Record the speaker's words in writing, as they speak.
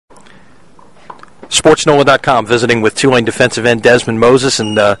SportsNola.com, visiting with Tulane defensive end Dezman Moses.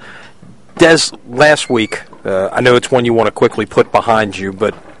 And Des, last week, I know it's one you want to quickly put behind you,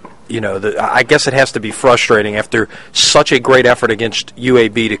 but I guess it has to be frustrating after such a great effort against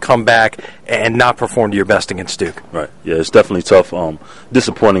UAB to come back and not perform to your best against Duke. Right. Yeah, it's definitely tough.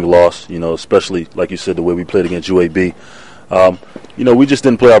 Disappointing loss, especially, like you said, the way we played against UAB. We just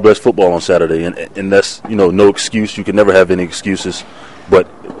didn't play our best football on Saturday, and that's, no excuse. You can never have any excuses, but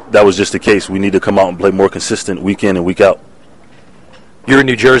that was just the case. We need to come out and play more consistent week in and week out. You're a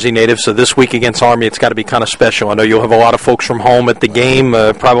New Jersey native, so this week against Army, it's got to be kind of special. I know you'll have a lot of folks from home at the game,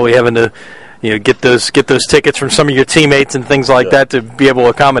 probably having to, get those tickets from some of your teammates and things like that to be able to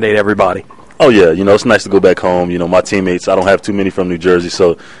accommodate everybody. Oh yeah, it's nice to go back home. My teammates, I don't have too many from New Jersey,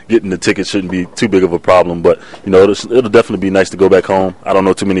 so getting the tickets shouldn't be too big of a problem. But it'll definitely be nice to go back home. I don't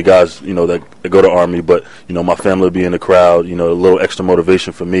know too many guys, that go to Army, but my family will be in the crowd. A little extra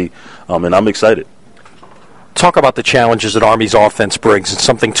motivation for me, and I'm excited. Talk about the challenges that Army's offense brings. It's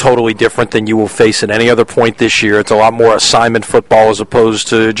something totally different than you will face at any other point this year. It's a lot more assignment football as opposed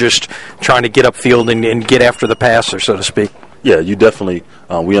to just trying to get upfield and get after the passer, so to speak. Yeah, you definitely.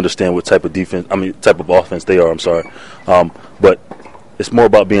 We understand what type of type of offense they are. I'm sorry, but it's more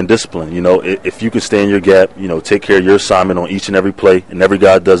about being disciplined. If you can stay in your gap, take care of your assignment on each and every play, and every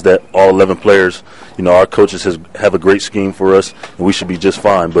guy does that. All 11 players. Our coaches have a great scheme for us, and we should be just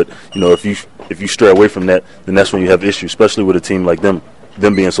fine. But if you stray away from that, then that's when you have issues, especially with a team like them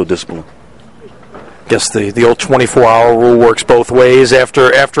being so disciplined. Guess the old 24-hour rule works both ways. After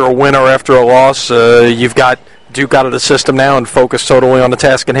a win or after a loss, you've got Duke out of the system now and focus totally on the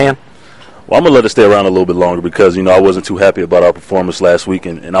task in hand? Well, I'm going to let it stay around a little bit longer because, I wasn't too happy about our performance last week,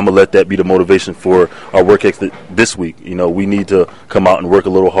 and I'm going to let that be the motivation for our work ethic this week. We need to come out and work a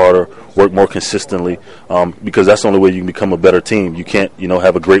little harder, work more consistently, because that's the only way you can become a better team. You can't,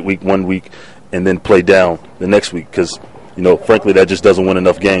 have a great week one week and then play down the next week because, frankly, that just doesn't win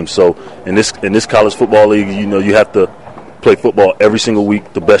enough games. So in this college football league, you have to play football every single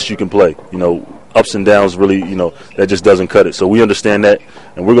week the best you can play. Ups and downs really, that just doesn't cut it. So we understand that,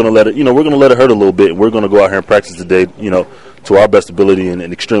 and we're going to let it, we're going to let it hurt a little bit, and we're going to go out here and practice today, to our best ability and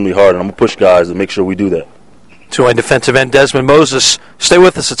extremely hard. And I'm going to push guys to make sure we do that. Tulane defensive end Dezman Moses. Stay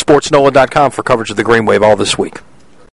with us at SportsNola.com for coverage of the Green Wave all this week.